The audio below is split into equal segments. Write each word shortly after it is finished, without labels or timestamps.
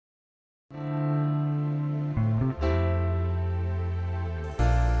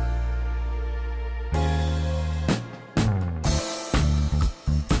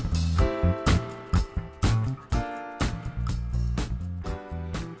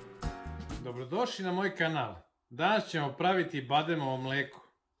Dobrodošli na moj kanal. Danas ćemo praviti bademovo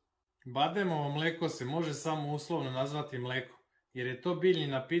mleko. Bademovo mleko se može samo uslovno nazvati mleko, jer je to biljni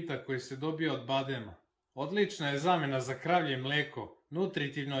napitak koji se dobija od badema. Odlična je zamjena za kravlje mleko,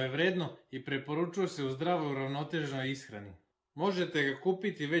 nutritivno je vredno i preporučuje se u zdravoj uravnoteženoj ishrani. Možete ga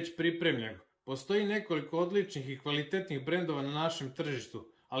kupiti već pripremljenog. Postoji nekoliko odličnih i kvalitetnih brendova na našem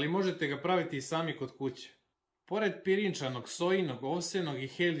tržištu, ali možete ga praviti i sami kod kuće. Pored pirinčanog, sojinog, ovsenog i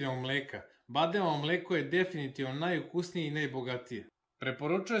helijinog mleka, bademovo mleko je definitivno najukusnije i najbogatije.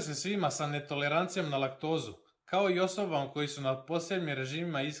 Preporučuje se svima sa netolerancijom na laktozu, kao i osobama koji su na posebnim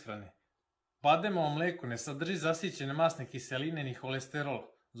režimima ishrane. Bademovo mleko ne sadrži zasićene masne kiseline ni holesterol.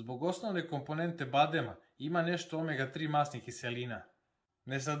 Zbog osnovne komponente badema ima nešto omega-3 masnih kiselina.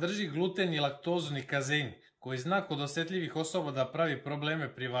 Ne sadrži gluten ni laktozu ni kazein, koji zna kod osjetljivih osoba da pravi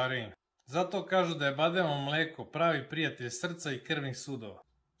probleme pri varenju. Zato kažu da je bademovo mleko pravi prijatelj srca i krvnih sudova.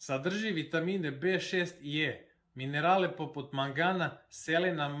 Sadrži vitamine B6 i E, minerale poput mangana,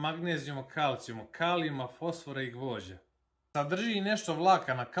 selena, magnezijuma, kalcijuma, kalijuma, fosfora i gvožđa. Sadrži i nešto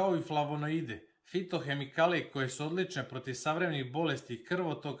vlakana kao i flavonoide, fitohemikalije koje su odlične protiv savremenih bolesti,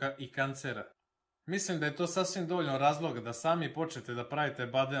 krvotoka i kancera. Mislim da je to sasvim dovoljno razloga da sami počnete da pravite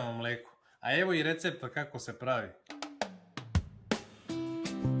bademovo mleko, a evo i recepta kako se pravi.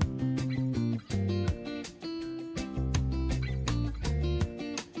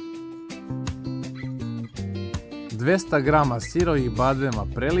 ...200 grama sirovih badema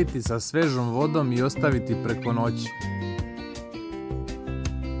preliti sa svežom vodom i ostaviti preko noći.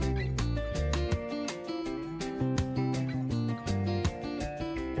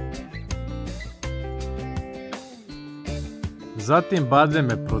 Zatim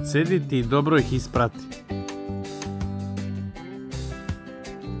bademe procediti i dobro ih isprati.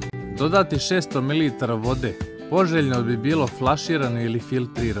 Dodati 600 ml vode, poželjno bi bilo flaširano ili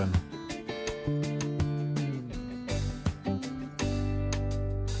filtrirano.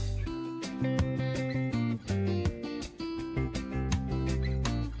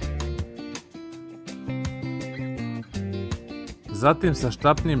 Zatim sa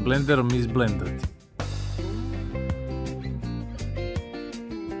štapnim blenderom izblendati.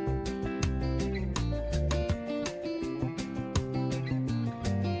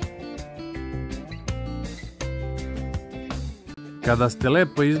 Kada ste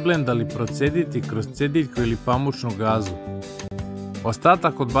lepo izblendali, procediti kroz cediljku ili pamučnu gazu.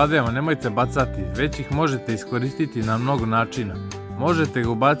 Ostatak od badema nemojte bacati, već ih možete iskoristiti na mnogo načina. Možete ga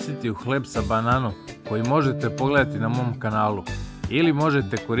ubaciti u hleb sa bananom, koji možete pogledati na mom kanalu. Ili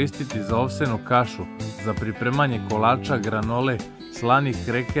možete koristiti za ovsenu kašu, za pripremanje kolača, granole, slanih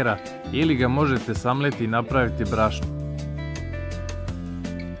krekera, ili ga možete samleti i napraviti brašno.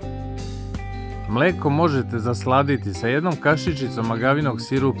 Mleko možete zasladiti sa jednom kašičicom agavinog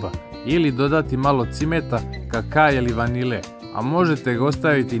sirupa ili dodati malo cimeta, kakaja ili vanile, a možete ga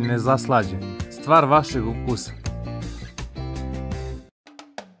ostaviti nezaslađen, stvar vašeg ukusa.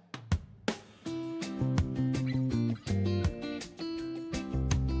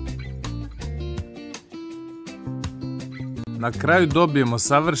 Na kraju dobijemo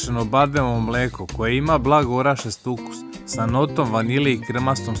savršeno bademovo mleko koje ima blago orašast ukus sa notom vanilije i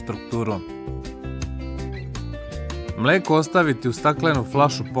kremastom strukturom. Mleko ostaviti u staklenu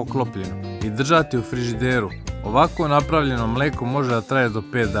flašu poklopljeno i držati u frižideru. Ovako napravljeno mleko može da traje do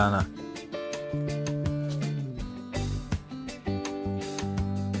 5 dana.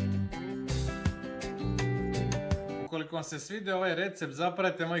 Ukoliko vam se svidio ovaj recept,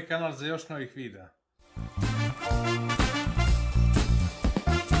 zapratite moj kanal za još novih videa.